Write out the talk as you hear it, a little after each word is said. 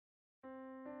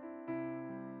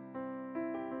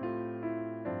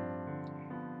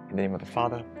In the name of the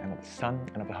Father, and of the Son,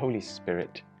 and of the Holy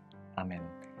Spirit. Amen.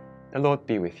 The Lord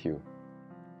be with you.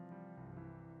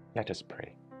 Let us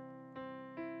pray.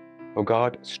 O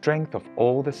God, strength of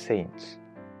all the saints,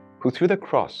 who through the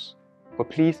cross were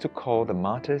pleased to call the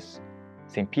martyrs,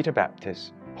 St. Peter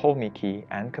Baptist, Paul Miki,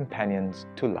 and companions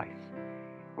to life,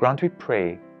 grant, we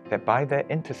pray, that by their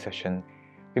intercession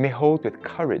we may hold with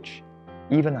courage,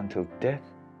 even until death,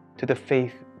 to the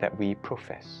faith that we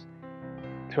profess.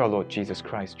 Through our Lord Jesus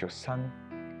Christ, your Son,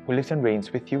 who lives and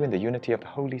reigns with you in the unity of the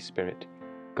Holy Spirit,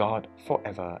 God,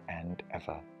 forever and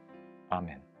ever.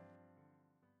 Amen.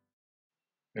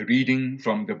 A reading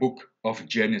from the book of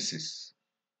Genesis.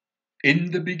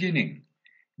 In the beginning,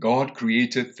 God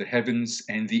created the heavens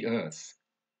and the earth.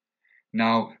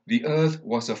 Now the earth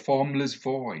was a formless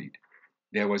void.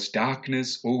 There was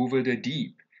darkness over the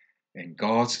deep, and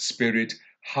God's Spirit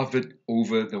hovered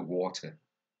over the water.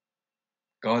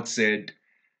 God said,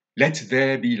 "Let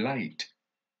there be light,"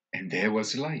 and there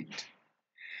was light.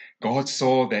 God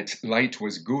saw that light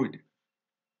was good,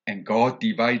 and God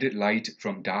divided light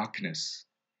from darkness.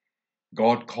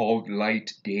 God called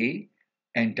light day,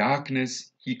 and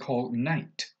darkness he called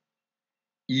night.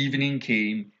 Evening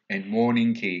came and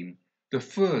morning came, the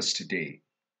first day.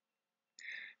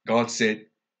 God said,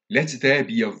 "Let there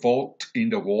be a vault in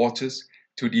the waters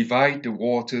to divide the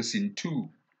waters in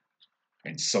two."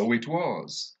 And so it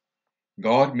was.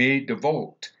 God made the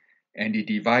vault, and he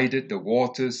divided the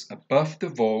waters above the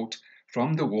vault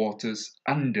from the waters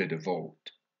under the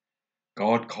vault.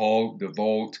 God called the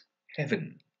vault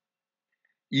heaven.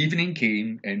 Evening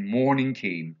came and morning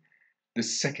came, the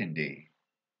second day.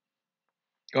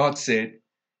 God said,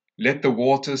 "Let the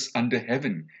waters under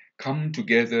heaven come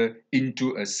together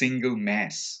into a single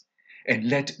mass, and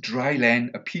let dry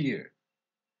land appear."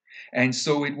 And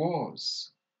so it was.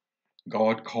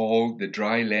 God called the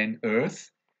dry land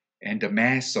earth, and the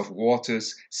mass of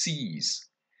waters seas.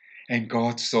 And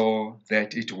God saw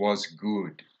that it was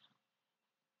good.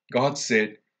 God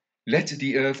said, "Let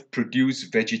the earth produce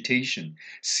vegetation,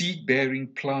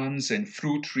 seed-bearing plants and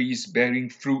fruit trees bearing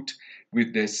fruit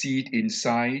with their seed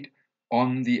inside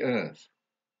on the earth."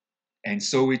 And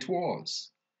so it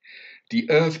was. The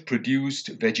earth produced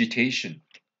vegetation,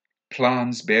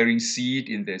 plants bearing seed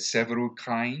in their several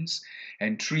kinds,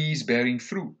 and trees bearing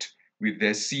fruit with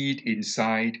their seed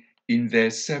inside in their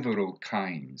several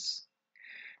kinds.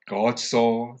 God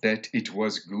saw that it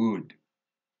was good.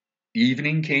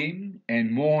 Evening came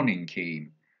and morning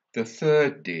came, the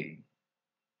third day.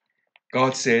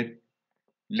 God said,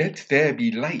 "Let there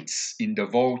be lights in the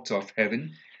vault of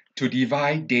heaven to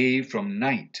divide day from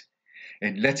night,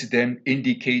 and let them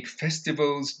indicate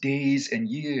festivals, days, and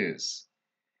years.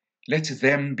 Let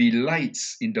them be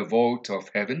lights in the vault of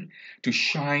heaven to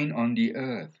shine on the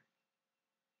earth."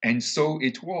 And so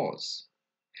it was.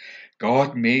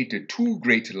 God made the two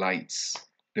great lights,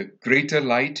 the greater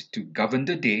light to govern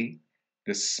the day,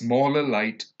 the smaller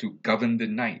light to govern the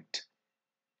night,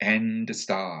 and the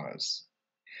stars.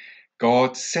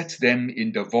 God set them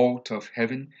in the vault of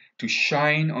heaven to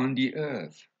shine on the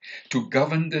earth, to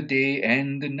govern the day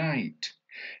and the night,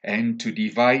 and to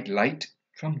divide light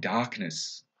from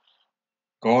darkness.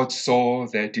 God saw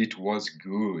that it was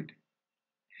good.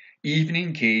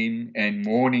 Evening came and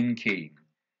morning came,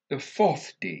 the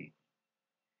fourth day.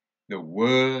 The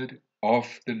word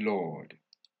of the Lord.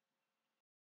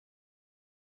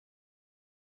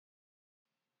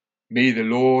 May the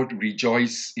Lord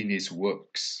rejoice in his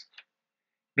works.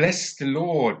 Bless the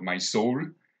Lord, my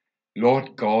soul.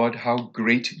 Lord God, how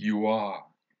great you are,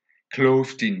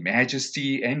 clothed in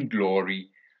majesty and glory,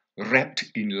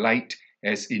 wrapped in light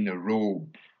as in a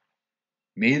robe.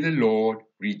 May the Lord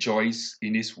rejoice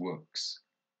in his works.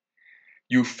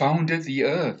 You founded the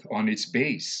earth on its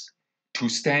base, to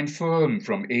stand firm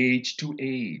from age to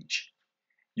age.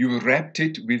 You wrapped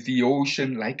it with the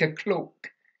ocean like a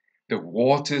cloak. The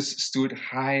waters stood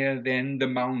higher than the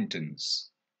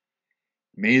mountains.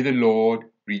 May the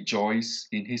Lord rejoice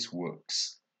in his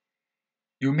works.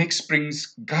 You make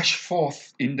springs gush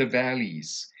forth in the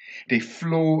valleys. They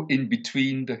flow in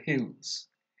between the hills.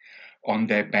 On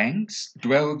their banks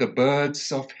dwell the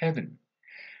birds of heaven.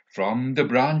 From the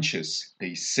branches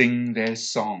they sing their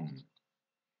song.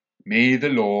 May the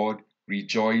Lord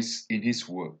rejoice in his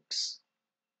works.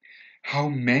 How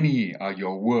many are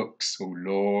your works, O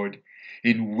Lord?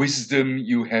 In wisdom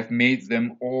you have made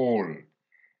them all.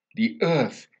 The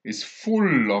earth is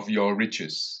full of your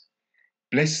riches.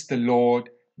 Bless the Lord,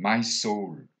 my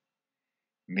soul.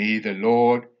 May the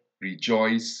Lord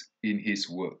rejoice in his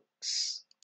works.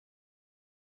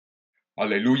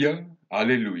 Alleluia,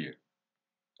 alleluia.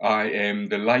 I am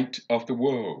the light of the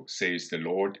world, says the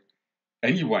Lord.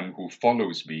 Anyone who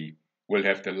follows me will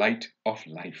have the light of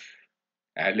life.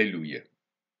 Alleluia.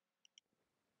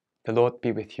 The Lord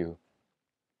be with you.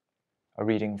 A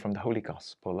reading from the Holy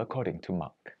Gospel according to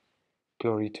Mark.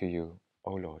 Glory to you,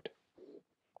 O Lord.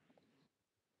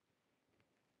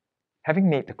 Having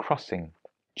made the crossing,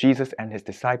 Jesus and his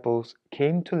disciples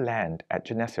came to land at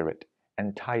Gennesaret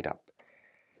and tied up.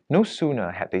 No sooner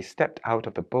had they stepped out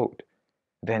of the boat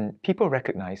than people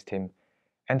recognized him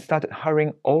and started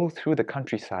hurrying all through the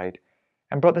countryside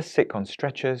and brought the sick on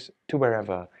stretchers to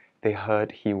wherever they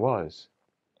heard he was.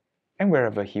 And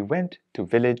wherever he went, to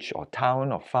village or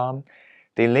town or farm,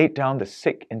 they laid down the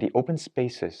sick in the open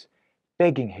spaces,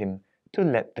 begging him to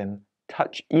let them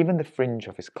touch even the fringe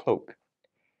of his cloak.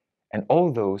 And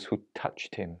all those who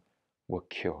touched him were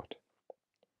cured.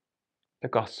 The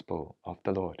Gospel of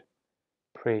the Lord.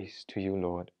 Praise to you,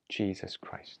 Lord Jesus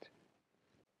Christ.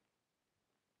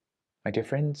 My dear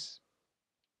friends,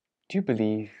 do you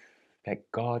believe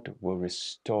that God will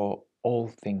restore all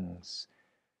things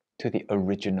to the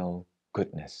original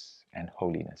goodness and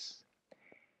holiness?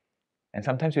 And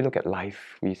sometimes we look at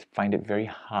life, we find it very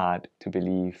hard to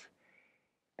believe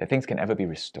that things can ever be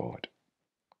restored.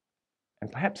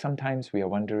 And perhaps sometimes we are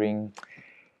wondering,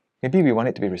 maybe we want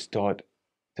it to be restored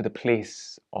to the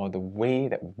place or the way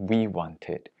that we want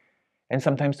it, and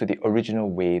sometimes to the original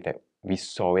way that we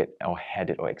saw it or had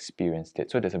it or experienced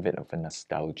it. So there's a bit of a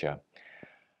nostalgia.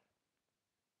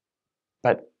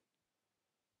 But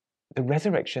the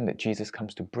resurrection that Jesus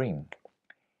comes to bring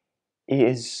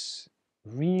is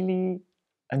really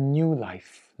a new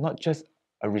life, not just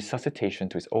a resuscitation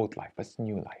to his old life, but it's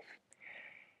new life.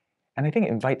 And I think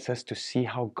it invites us to see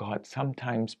how God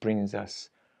sometimes brings us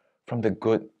from the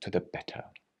good to the better.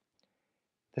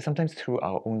 That sometimes through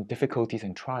our own difficulties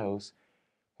and trials,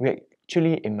 we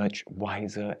actually emerge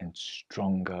wiser and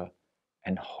stronger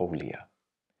and holier.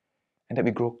 And that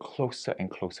we grow closer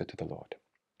and closer to the Lord.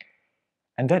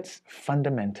 And that's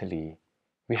fundamentally,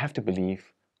 we have to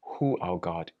believe who our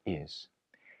God is.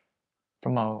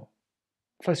 From our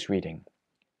first reading,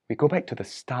 we go back to the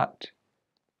start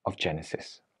of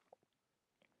Genesis.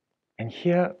 And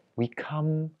here we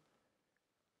come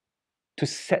to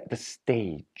set the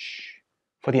stage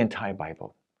for the entire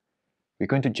Bible. We're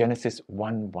going to Genesis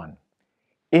 1:1.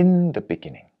 In the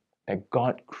beginning, that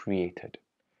God created.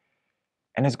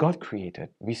 And as God created,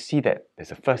 we see that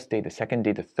there's a first day, the second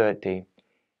day, the third day.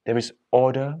 There is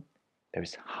order, there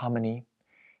is harmony.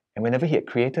 And whenever he had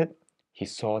created, he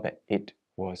saw that it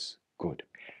was good.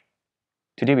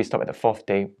 Today we stop at the fourth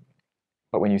day,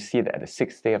 but when you see that at the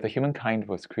sixth day after humankind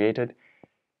was created,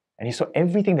 and he saw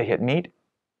everything that he had made,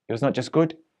 it was not just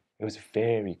good, it was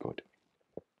very good.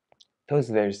 Thus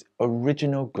there's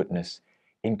original goodness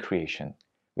in creation,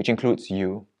 which includes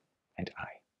you and I.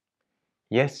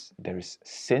 Yes, there is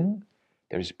sin,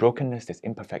 there is brokenness, there's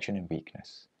imperfection and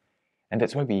weakness. And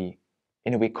that's why we,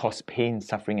 in a way, cause pain,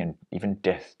 suffering, and even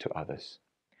death to others.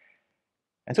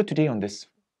 And so today on this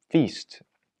feast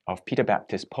of Peter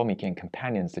Baptist, Paul, Miki, and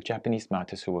companions, the Japanese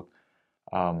martyrs who were,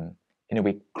 in a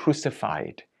way,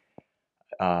 crucified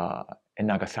in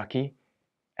Nagasaki,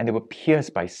 and they were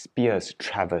pierced by spears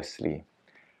transversely.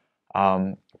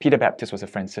 Peter Baptist was a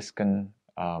Franciscan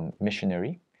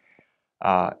missionary.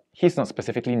 He's not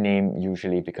specifically named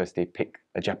usually because they pick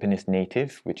a Japanese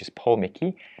native, which is Paul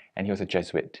Miki, and he was a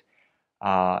Jesuit.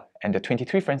 And there are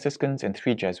 23 Franciscans and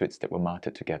 3 Jesuits that were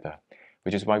martyred together,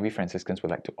 which is why we Franciscans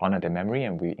would like to honor their memory,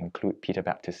 and we include Peter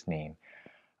Baptist's name.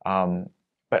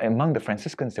 But among the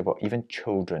Franciscans, there were even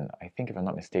children. I think, if I'm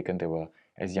not mistaken, they were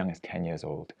as young as 10 years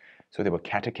old. So there were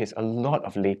catechists. A lot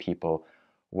of lay people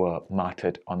were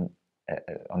martyred on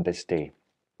this day.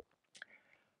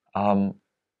 And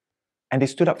they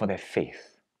stood up for their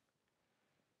faith,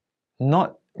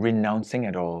 not renouncing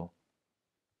at all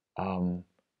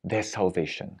their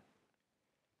salvation.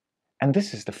 And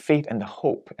this is the faith and the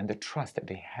hope and the trust that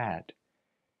they had,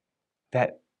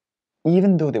 that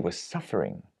even though they were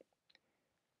suffering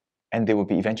and they will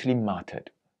be eventually martyred,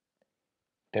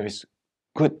 there is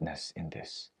goodness in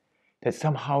this, that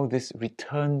somehow this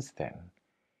returns them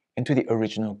into the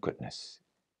original goodness.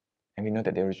 And we know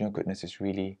that the original goodness is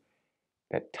really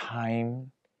that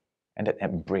time and that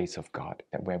embrace of God,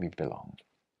 that where we belong.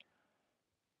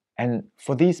 And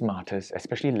for these martyrs,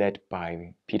 especially led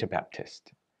by Peter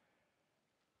Baptist,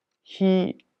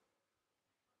 he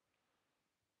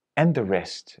and the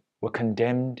rest were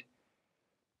condemned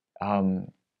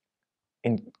in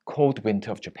cold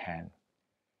winter of Japan.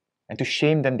 And to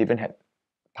shame them, they even had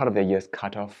part of their ears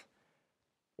cut off.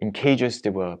 In cages, they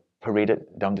were paraded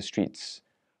down the streets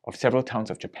of several towns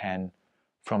of Japan,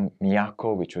 from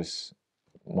Miyako, which is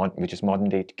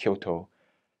modern-day Kyoto,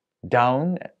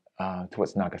 down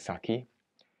towards Nagasaki.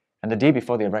 And the day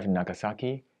before they arrive in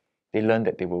Nagasaki, they learn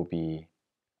that they will be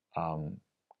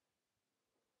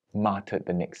martyred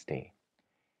the next day.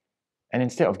 And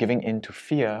instead of giving in to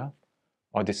fear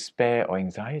or despair or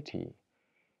anxiety,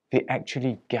 they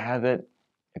actually gathered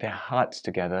their hearts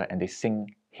together and they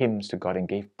sing hymns to God and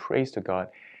gave praise to God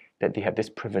that they had this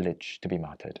privilege to be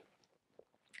martyred.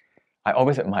 I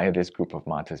always admire this group of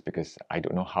martyrs because I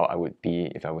don't know how I would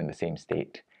be if I were in the same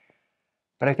state.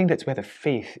 But I think that's where the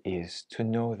faith is, to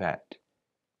know that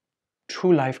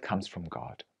true life comes from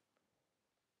God.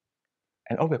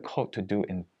 And all we're called to do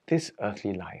in this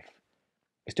earthly life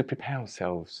is to prepare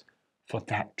ourselves for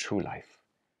that true life,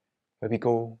 where we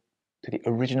go to the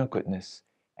original goodness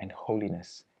and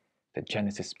holiness that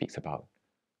Genesis speaks about,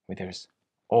 where there's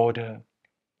order,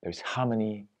 there's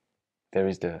harmony, there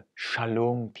is the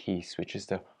shalom peace, which is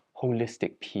the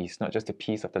holistic peace, not just the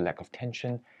peace of the lack of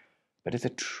tension, but it's a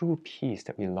true peace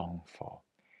that we long for.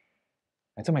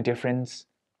 And so, my dear friends,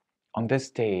 on this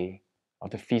day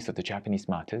of the Feast of the Japanese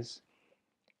Martyrs,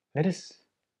 let us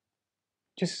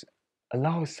just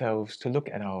allow ourselves to look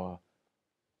at our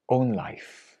own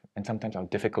life and sometimes our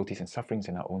difficulties and sufferings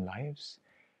in our own lives,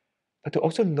 but to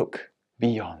also look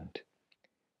beyond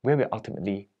where we're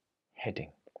ultimately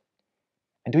heading.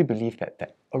 And do we believe that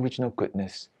that original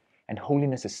goodness and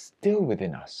holiness is still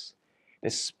within us,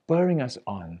 that's spurring us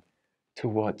on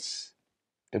towards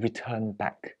the return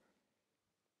back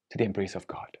to the embrace of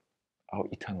God, our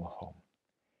eternal home?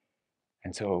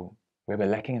 And so, where we're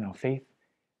lacking in our faith,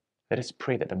 let us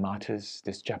pray that the martyrs,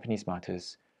 these Japanese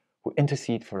martyrs, will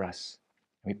intercede for us.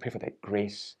 And we pray for that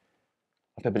grace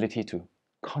of the ability to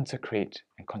consecrate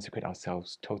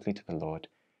ourselves totally to the Lord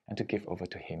and to give over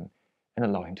to Him and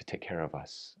allow Him to take care of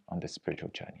us on this spiritual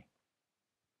journey.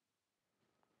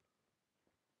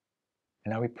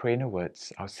 And now we pray in the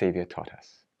words our Saviour taught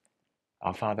us.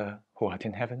 Our Father, who art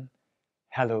in heaven,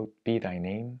 hallowed be thy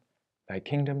name. Thy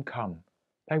kingdom come,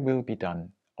 thy will be done,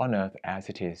 on earth as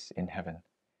it is in heaven.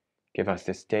 Give us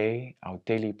this day our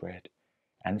daily bread,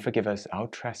 and forgive us our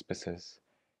trespasses,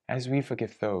 as we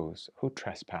forgive those who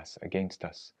trespass against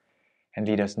us. And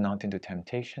lead us not into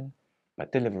temptation,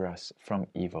 but deliver us from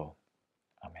evil.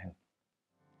 Amen.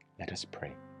 Let us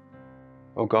pray.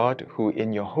 O God, who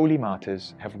in your holy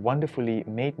martyrs have wonderfully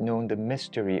made known the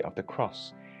mystery of the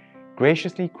cross,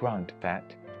 graciously grant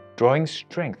that, drawing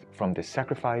strength from this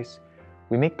sacrifice,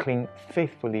 we may cling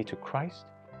faithfully to Christ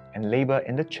and labor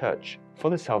in the Church for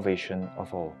the salvation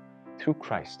of all, through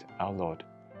Christ our Lord.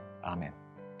 Amen.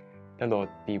 The Lord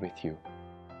be with you.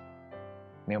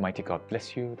 May Almighty God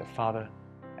bless you, the Father,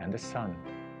 and the Son,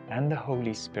 and the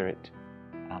Holy Spirit.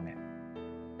 Amen.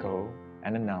 Go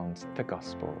and announce the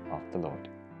gospel of the Lord.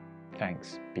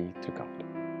 Thanks be to God.